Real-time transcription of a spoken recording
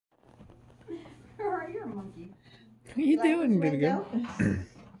You're a monkey. What are you doing, baby girl?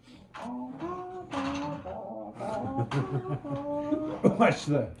 Watch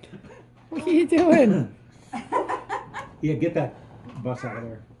the. What are you doing? Yeah, get that bus out of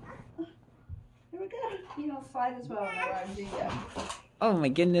there. Here we go. You don't slide as well whenever I do that. Oh my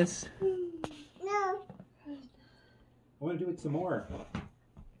goodness. No. I want to do it some more.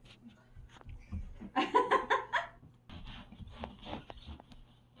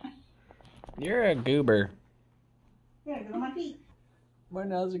 You're a goober. Yeah, get on my feet.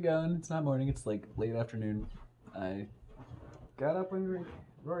 Morning, how's it going? It's not morning, it's like late afternoon. I got up when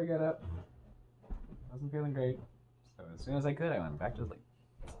Rory got up. Wasn't feeling great. So as soon as I could, I went back to sleep.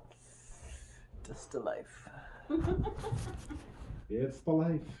 Just a life. It's the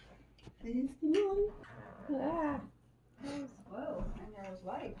life. It's the life. Yeah. Whoa, and there was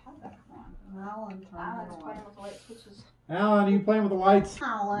light. How'd that come on? Alan's playing with the light switches. Alan, are you playing with the lights?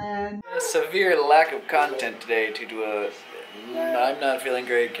 Alan. A severe lack of content today due to I'm not feeling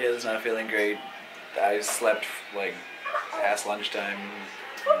great, Kayla's not feeling great. I slept like past lunchtime,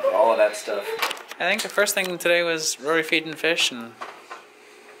 all of that stuff. I think the first thing today was Rory feeding fish and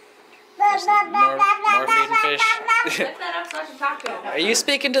just more feeding fish. Lift that up so I can talk to him. Are you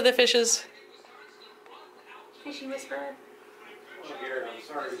speaking to the fishes? Fishy whisperer. I'm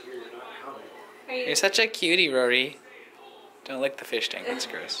sorry to hear you're not coming. Are you? You're such a cutie, Rory. Don't lick the fish tank, that's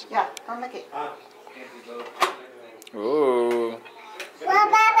gross. Yeah, don't lick it. Ooh.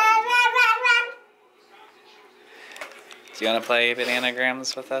 Do you want to play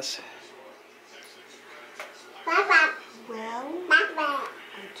bananagrams with us? Well,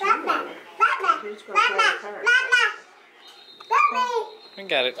 who's going to play with her? We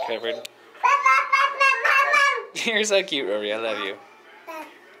got it covered. You're so cute, Rory. I love you.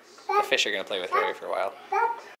 The fish are going to play with Rory for a while.